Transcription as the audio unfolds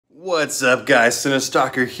What's up guys,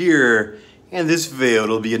 Cinestalker here, and this video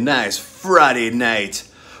will be a nice Friday night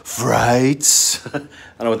Frights. I don't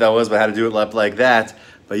know what that was, but I had to do it like that.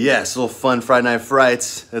 But yes, a little fun Friday night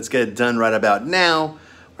Frights. Let's get it done right about now.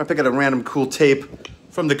 I'm gonna pick out a random cool tape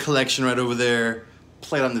from the collection right over there,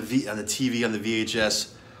 play it on the TV, on the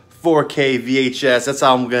VHS, 4K VHS.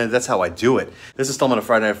 That's how I do it. This installment of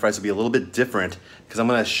Friday Night Frights will be a little bit different because I'm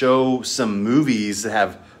gonna show some movies that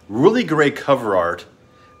have really great cover art.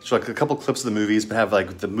 Show like a couple clips of the movies, but have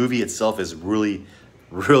like the movie itself is really,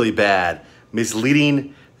 really bad.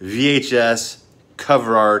 Misleading VHS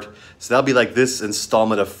cover art. So that'll be like this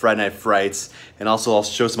installment of Friday Night Frights. And also I'll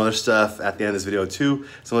show some other stuff at the end of this video too.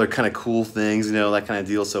 Some other kind of cool things, you know, that kind of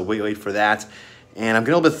deal. So wait for that. And I'm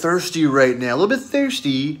getting a little bit thirsty right now, a little bit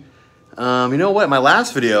thirsty. You know what, in my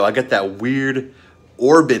last video, I got that weird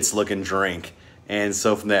Orbits looking drink. And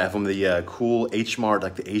so from the cool H Mart,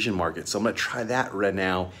 like the Asian market. So I'm gonna try that right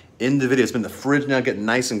now in the video. It's been in the fridge now, getting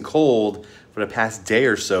nice and cold for the past day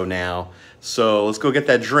or so now. So let's go get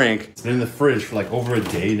that drink. It's been in the fridge for like over a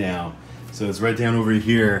day now. So it's right down over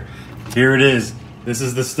here. Here it is. This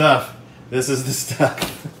is the stuff. This is the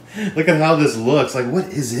stuff. Look at how this looks. Like, what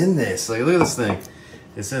is in this? Like, look at this thing.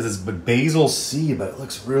 It says it's basil seed, but it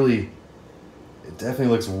looks really, it definitely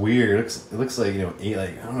looks weird. It looks like, you know,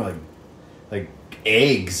 like, I don't know, like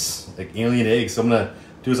eggs, like alien eggs. So I'm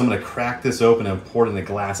gonna crack this open and pour it in the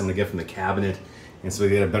glass I'm gonna get from the cabinet, and so we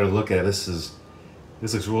get a better look at it. This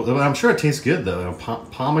looks real. I'm sure it tastes good though. You know,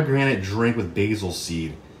 pomegranate drink with basil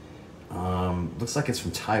seed. Looks like it's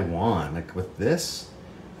from Taiwan. Like with this,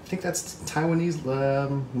 I think that's Taiwanese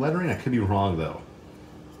lettering. I could be wrong though.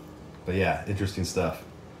 But yeah, interesting stuff.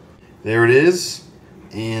 There it is.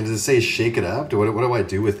 And does it say shake it up? What do I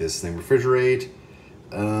do with this thing? Refrigerate.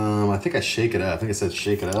 I think I shake it up. I think it says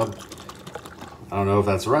shake it up. I don't know if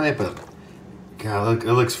that's right, but God,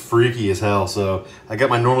 it looks freaky as hell. So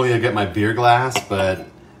normally I get my beer glass, but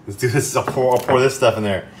let's do this. I'll pour this stuff in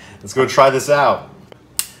there. Let's go try this out.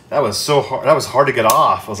 That was so hard. That was hard to get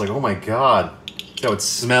off. I was like, oh my God. See how it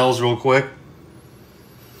smells real quick?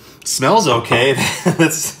 Smells okay.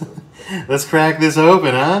 Let's crack this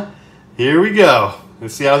open, huh? Here we go.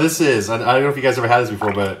 Let's see how this is. I don't know if you guys ever had this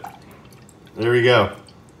before, but there we go.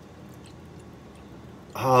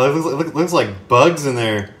 Oh, it looks like bugs in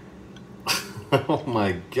there. Oh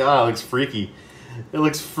my God, it looks freaky. It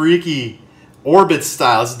looks freaky. Orbit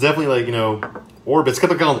style. It's definitely like, you know, Orbits.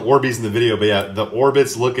 Kept calling them Orbeez in the video, but yeah, the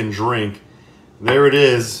Orbits looking drink. There it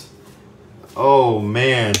is. Oh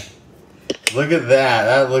man. Look at that.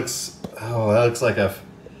 That looks like a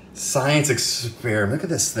science experiment. Look at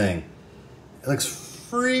this thing. It looks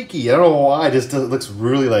freaky. I don't know why. It just looks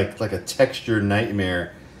really like a textured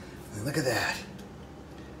nightmare. Look at that.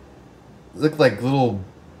 Look like little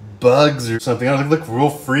bugs or something. I don't know, look real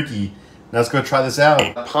freaky. Now let's go try this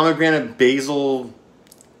out. Pomegranate basil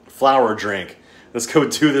flower drink. Let's go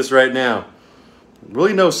do this right now.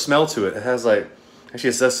 Really no smell to it. It has like,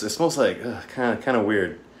 actually it smells like kind of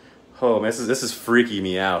weird. Oh man, this is freaking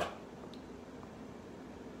me out.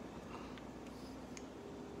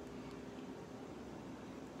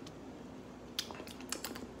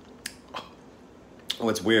 Oh,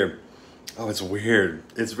 it's weird. Oh, it's weird.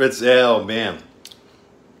 It's oh man.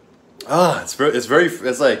 Ah, it's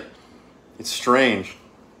strange.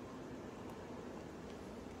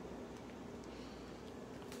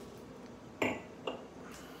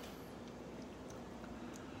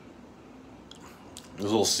 Those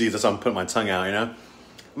little seeds, that's how I'm putting my tongue out, you know? I'm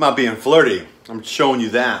not being flirty. I'm showing you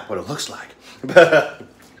that, what it looks like. But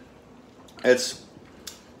it's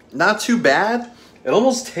not too bad. It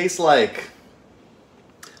almost tastes like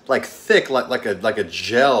thick, like a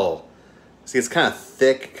gel. See, it's kind of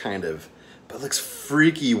thick, kind of, but it looks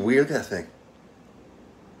freaky weird. Look at that thing.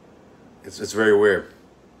 It's very weird.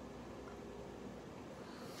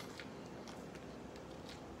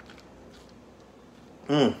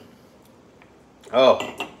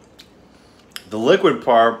 Oh, the liquid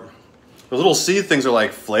part, those little seed things are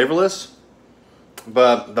like flavorless,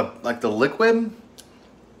 but the liquid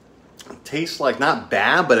tastes like not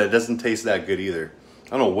bad, but it doesn't taste that good either.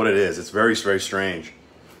 I don't know what it is. It's very, very strange.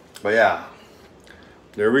 But yeah,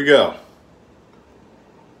 there we go.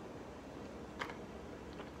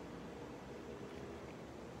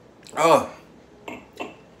 Oh,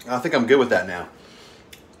 I think I'm good with that now.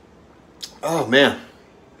 Oh man,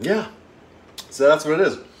 yeah. So that's what it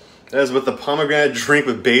is. That is what the pomegranate drink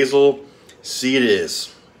with basil seed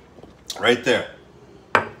is. Right there.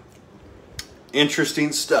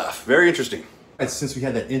 Interesting stuff. Very interesting. Since we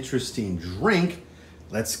had that interesting drink,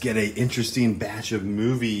 let's get an interesting batch of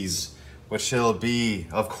movies. What shall it be?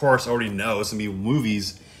 Of course, I already know it's gonna be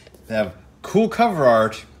movies They have cool cover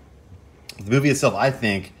art. The movie itself, I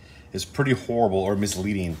think, is pretty horrible or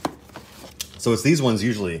misleading. So it's these ones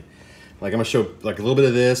usually. Like I'm gonna show like a little bit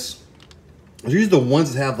of this. It's usually the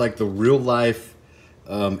ones that have like the real life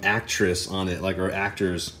actress on it, like or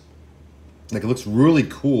actors. Like it looks really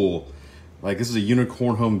cool. Like this is a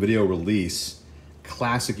Unicorn Home Video release,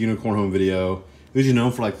 classic Unicorn Home Video. They're usually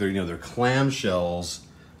known for like their their clamshells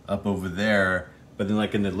up over there. But then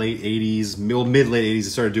like in the late 80s, mid late 80s, they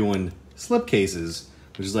started doing slipcases,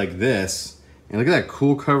 which is like this. And look at that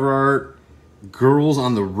cool cover art. Girls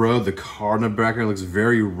on the Road, the car in the background looks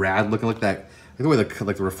very rad looking. Look at that, look at the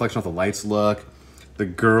way the reflection off the lights look. The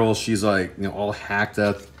girl, she's like all hacked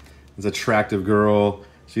up. This attractive girl.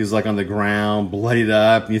 She's like on the ground, bloodied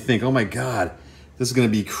up, and you think, oh my God, this is gonna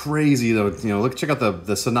be crazy though. Look, check out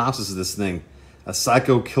the synopsis of this thing. A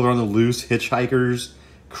psycho killer on the loose, hitchhikers,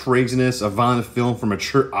 craziness, a violent film for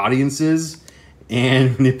mature audiences.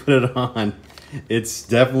 And when you put it on, it's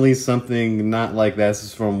definitely something not like that. This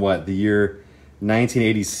is from what, the year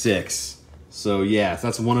 1986. So yeah, so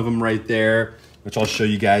that's one of them right there, which I'll show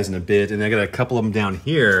you guys in a bit. And I got a couple of them down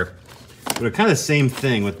here. But it's kind of the same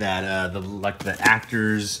thing with that, like the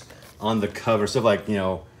actors on the cover, stuff like,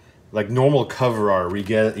 like normal cover art where you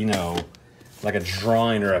get, like a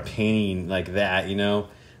drawing or a painting like that,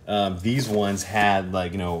 These ones had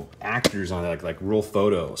like, actors on it, like real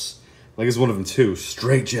photos. Like this is one of them too,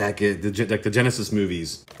 Straight Jacket, like the Genesis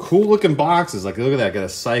movies. Cool looking boxes, like look at that, got a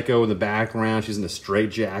psycho in the background, she's in a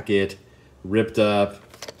straight jacket, ripped up.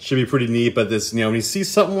 Should be pretty neat, but this, when you see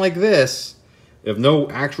something like this, if no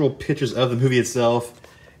actual pictures of the movie itself,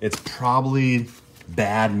 it's probably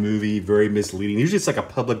bad movie, very misleading. Usually it's like a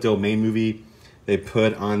public domain movie they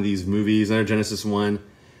put on these movies. Another Genesis one,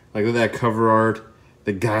 like look at that cover art.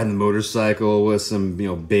 The guy on the motorcycle with some,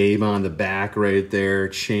 babe on the back right there,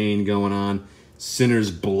 chain going on, Sinner's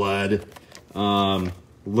Blood.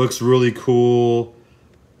 Looks really cool.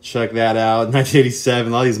 Check that out. 1987,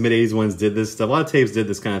 a lot of these mid-80s ones did this stuff. A lot of tapes did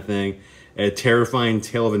this kind of thing. A terrifying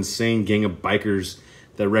tale of insane gang of bikers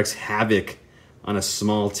that wreaks havoc on a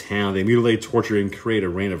small town. They mutilate, torture, and create a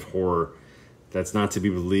reign of horror that's not to be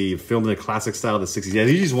believed. Filmed in a classic style of the 60s. Yeah,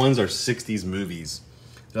 these ones are 60s movies.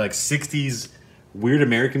 They're like 60s weird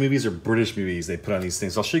American movies or British movies they put on these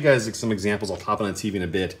things. So I'll show you guys some examples. I'll pop it on TV in a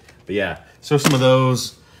bit. But yeah, so some of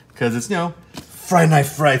those, because it's, Friday Night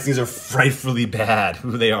Frights. These are frightfully bad,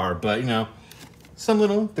 who they are. But, some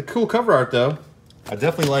little, the cool cover art though. I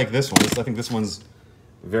definitely like this one. I think this one's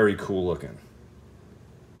very cool looking.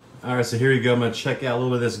 All right, so here you go. I'm gonna check out a little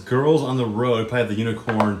bit of this. Girls on the Road. Probably have the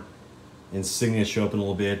unicorn insignia show up in a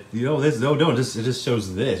little bit. This, no, don't. It just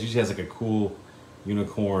shows this. It usually has like a cool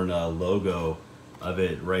unicorn logo of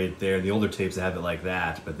it right there. The older tapes have it like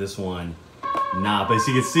that, but this one, not. But as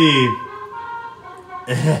you can see,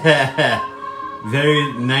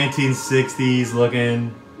 very 1960s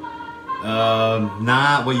looking.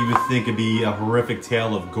 Not what you would think would be a horrific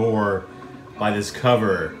tale of gore by this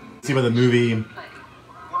cover. See by the movie,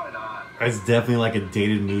 it's definitely like a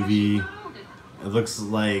dated movie. It looks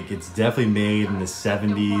like it's definitely made in the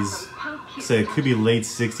 70s. So it could be late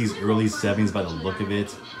 60s, early 70s by the look of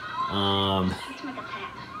it.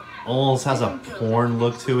 Almost has a porn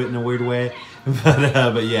look to it in a weird way.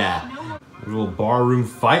 But yeah, a little barroom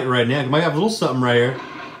fight right now. Might have a little something right here.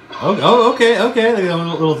 Okay. Like a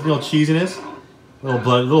little cheesiness,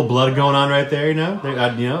 little blood going on right there.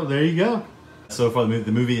 There you go. So far,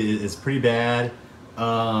 the movie is pretty bad.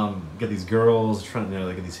 Got these girls trying,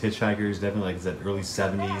 like these hitchhikers, definitely like it's that early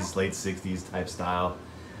 70s, late 60s type style,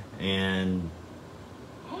 and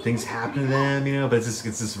things happen to them, But it's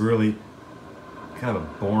just really kind of a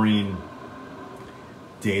boring,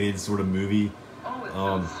 dated sort of movie.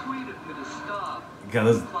 God,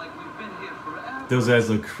 those guys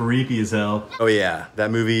look creepy as hell. Oh yeah,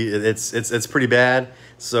 that movie, it's pretty bad.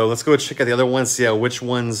 So let's go check out the other ones, see which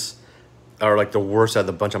ones are like the worst out of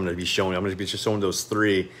the bunch I'm going to be showing. I'm going to be just showing those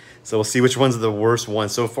three. So we'll see which one's are the worst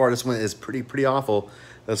ones. So far, this one is pretty awful.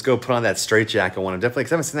 Let's go put on that Straight Jacket one. Definitely,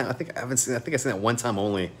 because I haven't seen that. I think I've seen that one time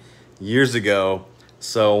only, years ago.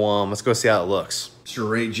 So let's go see how it looks.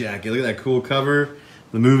 Straight Jacket. Look at that cool cover.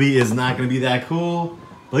 The movie is not going to be that cool.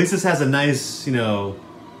 But at least this has a nice,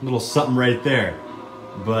 little something right there.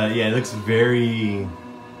 But yeah, it looks very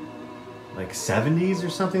like 70s or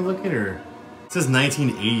something looking, or it says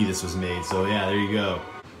 1980 this was made. So yeah, there you go.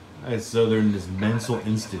 All right, so they're in this mental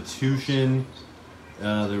institution.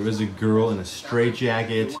 There is a girl in a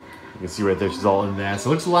straitjacket. You can see right there, she's all in that. So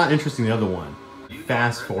it looks a lot interesting than the other one.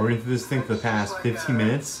 Fast forwarding through this thing for the past 15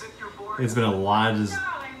 minutes, it's been a lot of just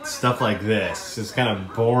stuff like this. Just kind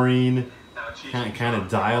of boring, kind of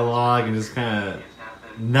dialogue, and just kind of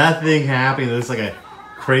Nothing happening. It looks like a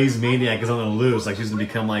crazed maniac is on the loose. Like she's gonna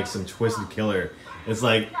become like some twisted killer. It's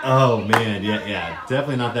like, oh man, yeah,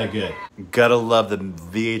 definitely not that good. Gotta love the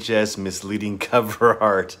VHS misleading cover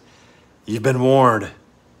art. You've been warned.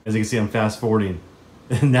 As you can see, I'm fast forwarding.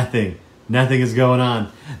 Nothing is going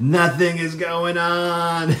on. Nothing is going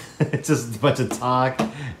on. It's just a bunch of talk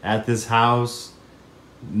at this house.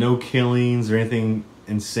 No killings or anything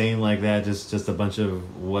insane like that. Just a bunch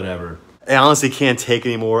of whatever. I honestly can't take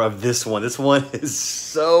any more of this one. This one is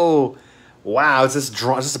so, wow, it's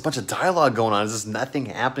just a bunch of dialogue going on. It's just nothing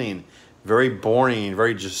happening. Very boring,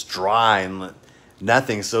 very just dry and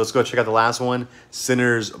nothing. So let's go check out the last one,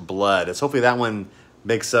 Sinner's Blood. It's hopefully that one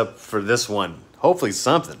makes up for this one. Hopefully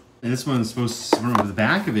something. And this one's supposed to, remember the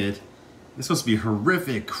back of it, it's supposed to be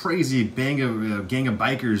horrific, crazy gang of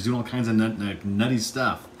bikers doing all kinds of nutty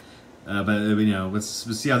stuff. But you know, let's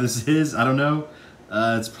see how this is. I don't know.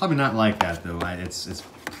 It's probably not like that though. It's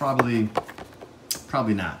probably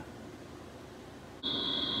not.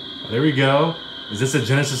 There we go. Is this a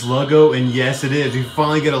Genesis logo? And yes, it is. We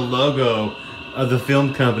finally get a logo of the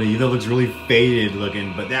film company. You know, it looks really faded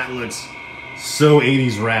looking, but that looks so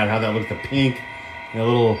 80s rad. How that looks, the pink, and a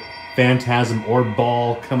little phantasm orb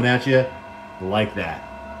ball coming at you. Like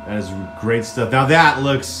that. That is great stuff. Now that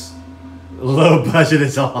looks low budget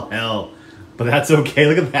as all hell, but that's okay.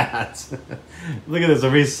 Look at that. Look at this,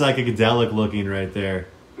 very psychedelic looking right there.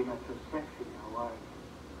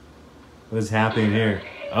 What is happening here?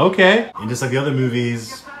 Okay. And just like the other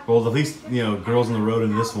movies, well, at least, you know, Girls on the Road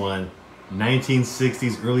in this one,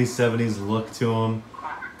 1960s, early 70s look to them.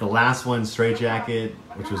 The last one, Straight Jacket,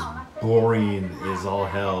 which was boring as all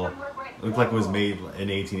hell. It looked like it was made in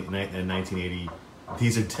 1980.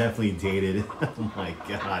 These are definitely dated. Oh my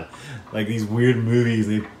god. Like these weird movies,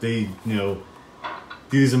 they you know,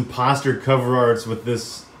 do these imposter cover arts with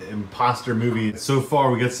this imposter movie. So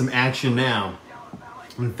far we got some action now.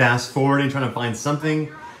 I'm fast forwarding, trying to find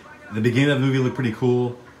something. The beginning of the movie looked pretty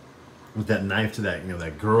cool. With that knife to that, you know,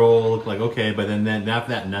 that girl looked like okay, but then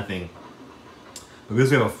after that, nothing. But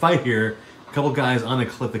because we have a fight here, a couple guys on a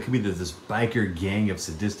cliff, that could be this biker gang of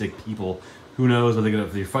sadistic people. Who knows? Are they gonna,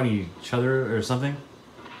 they're fighting each other or something?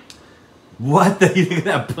 What the? You think of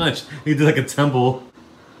that punch? He did like a tumble.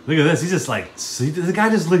 Look at this. He's just like, the guy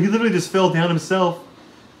just, he literally just fell down himself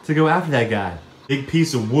to go after that guy. Big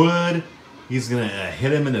piece of wood. He's gonna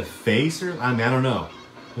hit him in the face, or I mean, I don't know.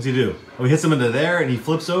 What's he do? Oh, he hits him into there, and he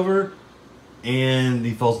flips over, and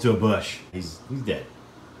he falls to a bush. He's dead.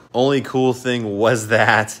 Only cool thing was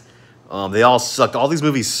that they all sucked. All these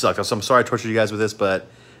movies sucked. So I'm sorry I tortured you guys with this, but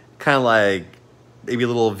kind of like maybe a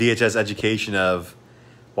little VHS education of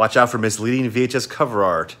watch out for misleading VHS cover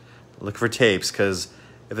art. Look for tapes, because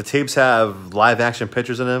if the tapes have live action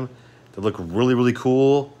pictures in them that look really, really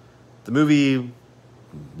cool, the movie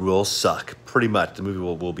will suck. Pretty much. The movie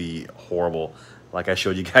will be horrible. Like I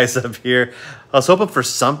showed you guys up here. I was hoping for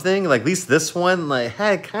something, like at least this one, like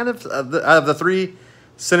had kind of, out of the three,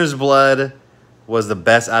 Sinner's Blood was the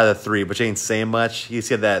best out of the three, which ain't saying much. You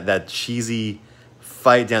see that cheesy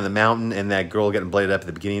fight down the mountain and that girl getting bladed up at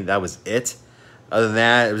the beginning. That was it. Other than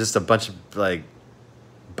that, it was just a bunch of like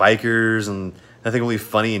bikers and nothing really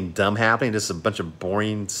funny and dumb happening. Just a bunch of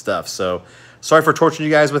boring stuff. So sorry for torturing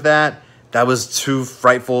you guys with that. That was too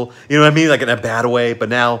frightful. You know what I mean? Like in a bad way. But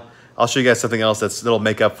now I'll show you guys something else that'll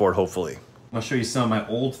make up for it, hopefully. I'll show you some of my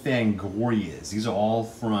old Fangorias. These are all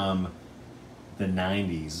from the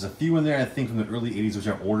 90s. There's a few in there, I think, from the early 80s, which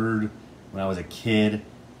I ordered when I was a kid.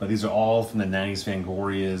 But these are all from the 90s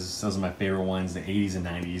Fangorias. Those are my favorite ones, the 80s and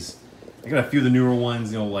 90s. I got a few of the newer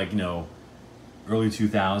ones, you know, like, you know, early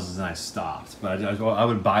 2000s, and I stopped. But I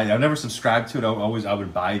would buy, I never subscribed to it. I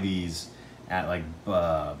would buy these at like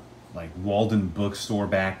Walden Bookstore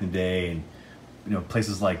back in the day, and you know,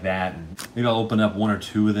 places like that. And maybe I'll open up one or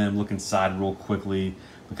two of them, look inside real quickly,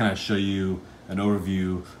 and kind of show you an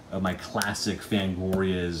overview of my classic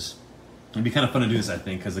Fangorias. It'd be kind of fun to do this, I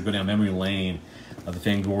think, because I go down memory lane of the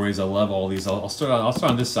Fangorias. I love all these. I'll start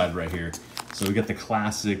on this side right here. So we got the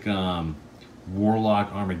classic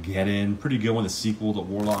Warlock Armageddon, pretty good one, the sequel to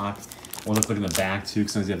Warlock. Or let's look in the back too,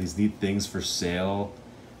 because sometimes you have these neat things for sale.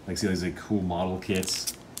 Like see these like cool model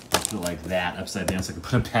kits. I'll put it like that upside down so I can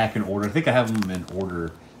put them back in order. I think I have them in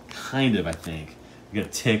order, kind of, I think. We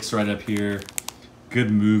got Ticks right up here.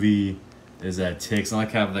 Good movie is that Ticks. I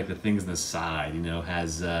like having like the things on the side, you know,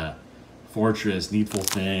 has Fortress, Needful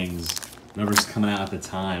Things, whatever's coming out at the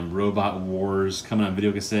time. Robot Wars, coming on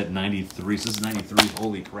video cassette, 93. So this is 93,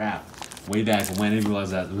 holy crap. Way back when, I didn't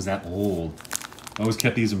realize that it was that old. I always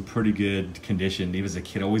kept these in pretty good condition. Even as a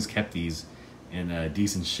kid, I always kept these in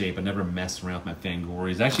decent shape. I never messed around with my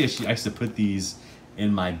Fangorias. Actually, I used to put these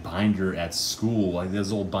in my binder at school. Like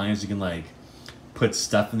those old binders you can like put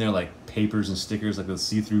stuff in there, like papers and stickers, like the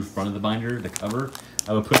see-through front of the binder, the cover.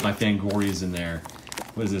 I would put my Fangorias in there.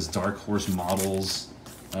 What is this? Dark Horse Models.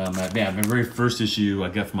 Yeah, my very first issue I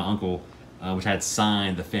got from my uncle, which had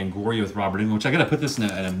signed the Fangoria with Robert Englund, which I gotta put this in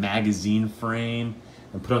a magazine frame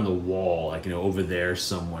and put on the wall, like, you know, over there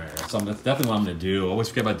somewhere. So that's definitely what I'm gonna do. I always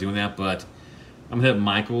forget about doing that, but I'm gonna hit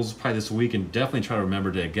Michael's probably this week and definitely try to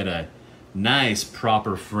remember to get a nice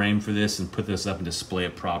proper frame for this and put this up and display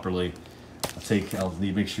it properly. I'll need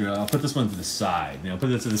to make sure, I'll put this one to the side. You know, put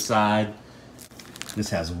this to the side. This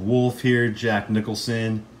has Wolf here, Jack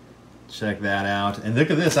Nicholson. Check that out. And look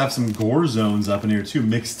at this, I have some gore zones up in here too,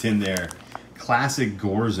 mixed in there. Classic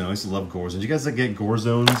gore zone. I used to love gore zones. You guys like get gore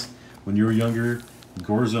zones when you were younger?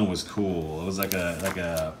 Gore zone was cool. It was like a look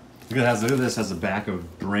at this, has a back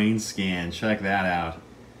of Brain Scan. Check that out.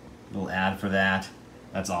 Little ad for that.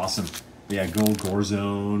 That's awesome. But yeah, Gold Gore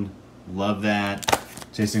Zone. Love that.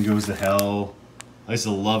 Jason Goes to Hell. I used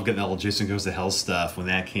to love getting all Jason Goes to Hell stuff when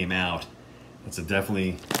that came out. It's a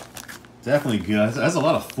definitely good. It has a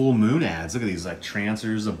lot of full moon ads. Look at these, like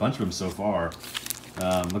trancers, a bunch of them so far.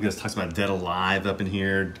 Look at this, talks about Dead Alive up in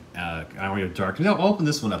here. Hour of Dark. I'll open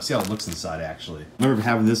this one up, see how it looks inside actually. I remember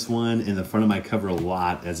having this one in the front of my cover a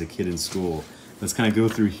lot as a kid in school. Let's kind of go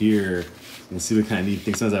through here and see what kind of neat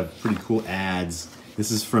things. Sometimes I have pretty cool ads.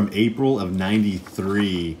 This is from April of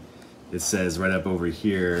 '93. It says right up over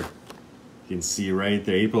here. You can see right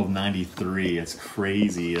there, April of '93. It's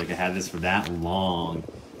crazy. Like I had this for that long.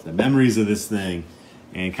 The memories of this thing.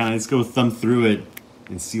 And kind of let's go thumb through it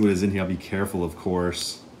and see what is in here. I'll be careful, of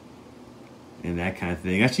course. And that kind of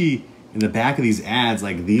thing. Actually, in the back of these ads,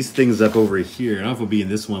 like these things up over here, I don't know if it'll be in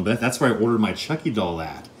this one, but that's where I ordered my Chucky doll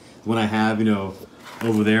at. The one I have, you know,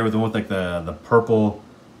 over there with the one with like the purple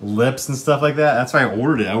lips and stuff like that. That's why I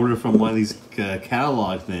ordered it. I ordered it from one of these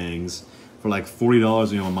catalog things for like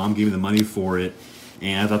 $40. You know, my mom gave me the money for it,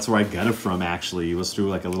 and that's where I got it from. Actually, it was through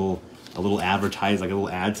like a little advertise, like a little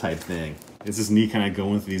ad type thing. It's just neat, kind of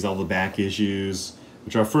going through these all the back issues,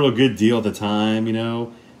 which are for a good deal at the time. You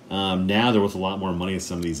know, now they're worth a lot more money than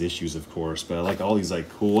some of these issues, of course. But I like all these like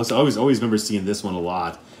cool. I always remember seeing this one a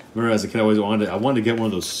lot. I remember as a kid, I wanted to get one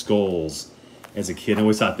of those skulls. As a kid, I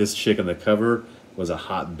always thought this chick on the cover was a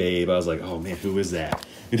hot babe. I was like, oh man, who is that?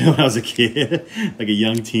 You know, when I was a kid, like a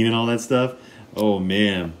young teen and all that stuff. Oh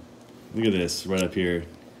man, look at this right up here.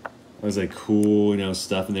 It was like cool, you know,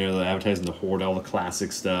 stuff in there. They're advertising the Horde, all the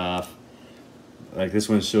classic stuff. Like this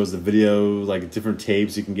one shows the video, like different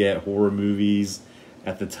tapes you can get, horror movies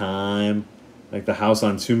at the time. Like the House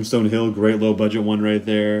on Tombstone Hill, great low budget one right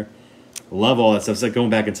there. Love all that stuff. It's like going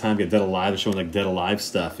back in time, get Dead Alive, showing like Dead Alive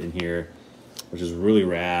stuff in here, which is really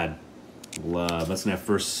rad. Love. That's when I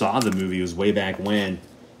first saw the movie. It was way back when.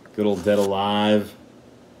 Good old Dead Alive.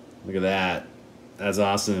 Look at that. That's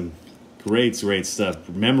awesome. Great stuff.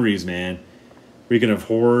 Memories, man. Speaking of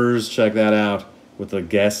horrors, check that out with the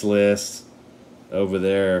guest list over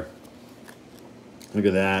there. Look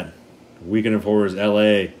at that. Weekend of Horrors,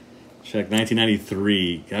 LA. Check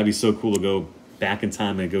 1993. That'd be so cool to go back in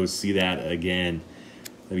time and go see that again.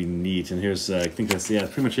 That'd be neat. And here's, I think that's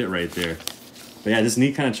pretty much it right there. But yeah, just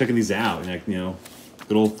neat kind of checking these out. Like, you know,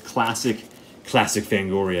 good old classic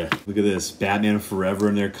Fangoria. Look at this. Batman Forever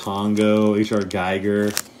in there. Congo. H.R.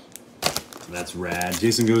 Geiger. That's rad.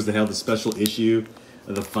 Jason Goes to Hell, the special issue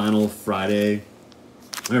of the final Friday.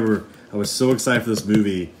 I remember I was so excited for this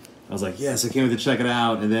movie. I was like, yes, I can't wait to check it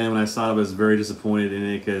out. And then when I saw it, I was very disappointed in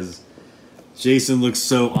it because Jason looked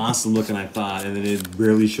so awesome looking, I thought, and then it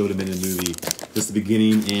barely showed him in the movie. Just the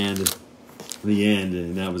beginning and the end,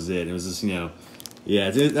 and that was it. It was just, you know,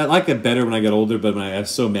 yeah, I like it better when I got older, but I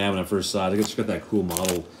was so mad when I first saw it. I just got that cool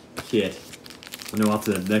model kit. And then off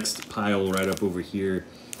to the next pile right up over here.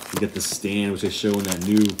 You get the stand, which I show in that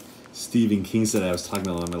new Stephen King set I was talking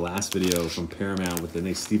about on my last video from Paramount with the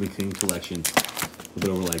next Stephen King collection. A bit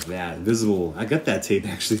over like that. Invisible. I got that tape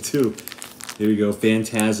actually too. Here we go.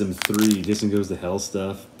 Phantasm 3. Jason Goes to Hell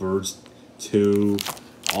stuff. Birds 2.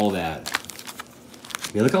 All that.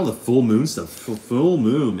 Yeah, look at all the full moon stuff. Full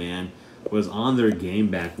moon, man, was on their game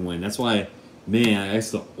back when. That's why, man, I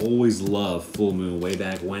used to always love full moon way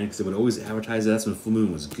back when because it would always advertise that. That's when full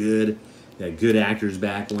moon was good. They had good actors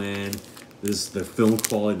back when. The film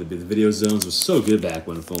quality, the video zones was so good back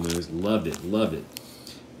when full moon. Loved it.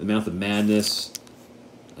 The Mouth of Madness.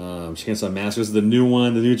 Chainsaw Massacre. This is the new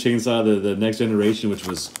one, the new Chainsaw, the Next Generation, which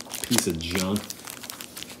was a piece of junk.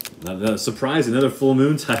 Surprise, another full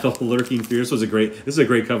moon title, Lurking Fear. This is a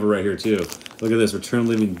great cover right here too. Look at this, Return of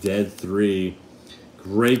the Living Dead 3.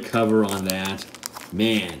 Great cover on that.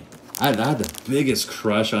 Man, I had the biggest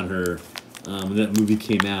crush on her when that movie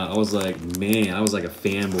came out. I was like, man, I was like a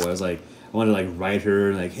fanboy. I wanted to like write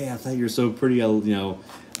her like, hey, I thought you were so pretty. You know,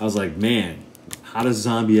 I was like, man, hottest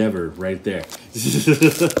zombie ever, right there.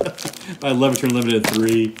 I love Return Limited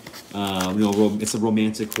 3. You know, it's a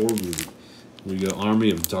romantic horror movie. We go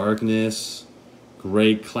Army of Darkness.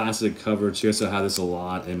 Great classic cover too. I have this a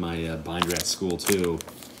lot in my binder at school too.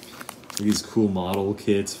 These cool model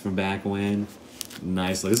kits from back when.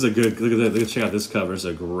 Nice. Like, this is a good. Look at that. Check out this cover. It's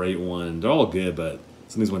a great one. They're all good, but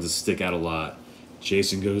some of these ones just stick out a lot.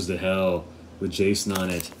 Jason Goes to Hell with Jason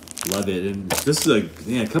on it. Love it. And this is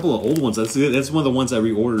a couple of old ones. That's one of the ones I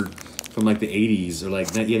reordered from like the 80s or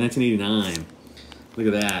like 1989.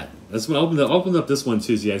 Look at that. That's when I opened up this one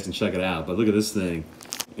too, so you guys can check it out. But look at this thing.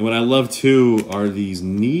 And what I love too are these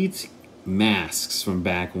neat masks from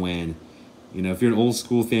back when. You know, if you're an old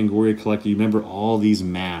school Fangoria collector, you remember all these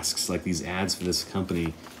masks, like these ads for this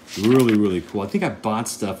company. Really, really cool. I think I bought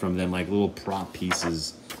stuff from them, like little prop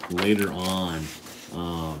pieces later on.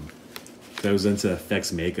 I was into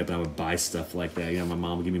effects makeup, and I would buy stuff like that. You know, my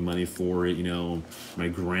mom would give me money for it. You know, my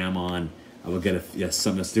grandma, I would get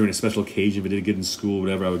something that's during a special occasion, if I did good in school,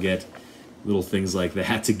 whatever, I would get little things like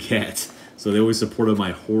that to get. So they always supported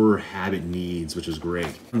my horror habit needs, which was great. I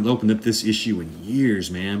haven't opened up this issue in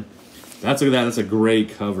years, man. Look at that. That's a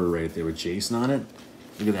great cover right there with Jason on it.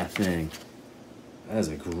 Look at that thing. That is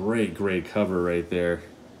a great, great cover right there.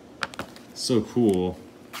 So cool.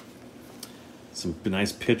 Some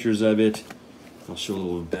nice pictures of it. I'll show a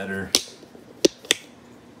little bit better.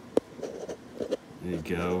 There you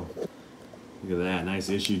go. Look at that. Nice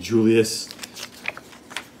issue, Julius.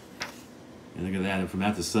 And look at that. And from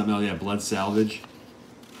that to something else, yeah, Blood Salvage.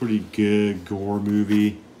 Pretty good gore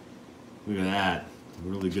movie. Look at that.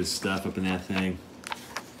 Really good stuff up in that thing.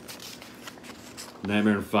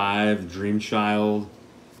 Nightmare 5, Dream Child,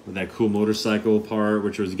 with that cool motorcycle part,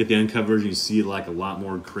 which was, you get the uncovered and you see like a lot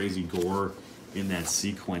more crazy gore in that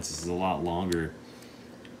sequence. This is a lot longer.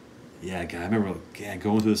 Yeah, God, I remember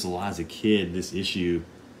going through this a lot as a kid, this issue.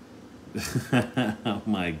 Oh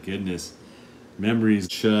my goodness. Memories.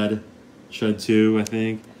 Chud 2, I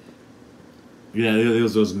think. Yeah, it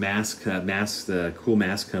was those cool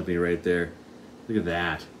mask company right there. Look at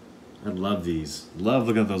that. I love these. Love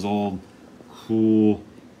looking at those old cool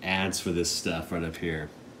ads for this stuff right up here.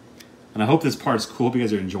 And I hope this part's cool. Hope you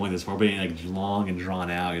guys are enjoying this part. But it ain't like long and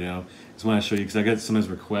drawn out, you know. Just want to show you because I get sometimes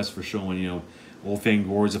requests for showing, you know, old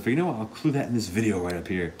Fangorias. I figure, you know what, I'll include that in this video right up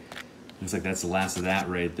here. Looks like that's the last of that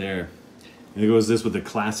right there. And it goes this with the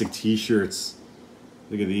classic t-shirts.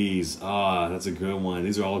 Look at these. Ah, that's a good one.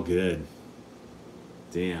 These are all good.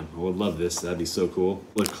 Damn, I would love this. That'd be so cool.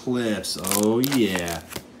 Eclipse. Oh yeah.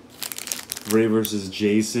 Freddy vs.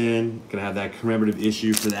 Jason. Gonna have that commemorative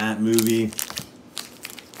issue for that movie.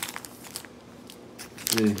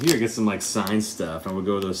 And here I get some like sign stuff. I would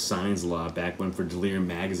go to those signs a lot back when for Delirium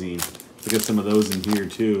magazine. I get some of those in here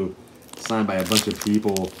too. Signed by a bunch of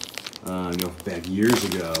people. You know, back years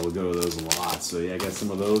ago. I would go to those a lot. So yeah, I got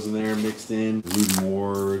some of those in there mixed in. Rude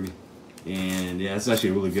Morgue. And yeah, it's actually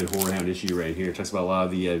a really good Horror Hound issue right here. It talks about a lot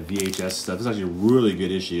of the VHS stuff. It's actually a really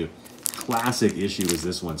good issue. Classic issue is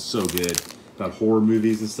this one. So good. About horror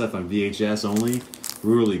movies and stuff on VHS only.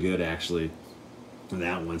 Really good, actually.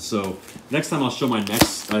 That one. So next time I'll show my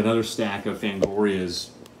another stack of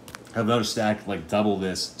Fangorias. I have another stack like double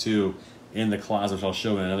this too in the closet, which I'll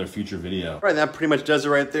show in another future video. All right, that pretty much does it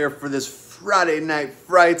right there for this Friday Night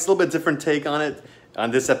Frights. A little bit different take on it. On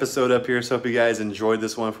this episode up here, so hope you guys enjoyed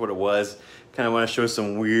this one for what it was. Kind of want to show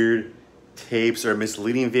some weird tapes or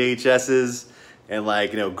misleading VHSs and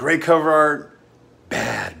like, you know, great cover art,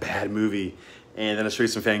 bad movie. And then I'll show you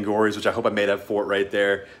some Fangorias, which I hope I made up for it right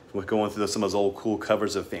there. With going through some of those old cool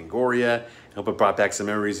covers of Fangoria. I hope it brought back some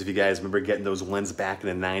memories if you guys remember getting those ones back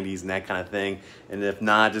in the 90s and that kind of thing. And if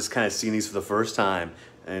not, just kind of seeing these for the first time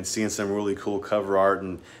and seeing some really cool cover art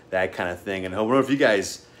and that kind of thing. And I hope if you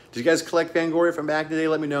guys... Did you guys collect Fangoria from back in the day?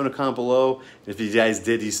 Let me know in a comment below. And if you guys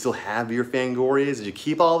did, do you still have your Fangorias? Did you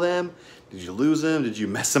keep all them? Did you lose them? Did you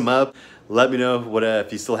mess them up? Let me know what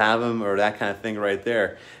if you still have them or that kind of thing right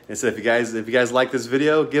there. And so if you guys like this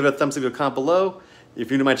video, give it a thumbs up in the comment below. If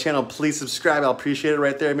you're new to my channel, please subscribe. I'll appreciate it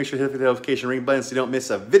right there. Make sure to hit the notification ring button so you don't miss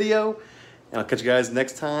a video. And I'll catch you guys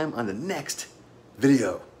next time on the next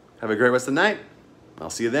video. Have a great rest of the night. I'll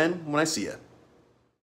see you then when I see you.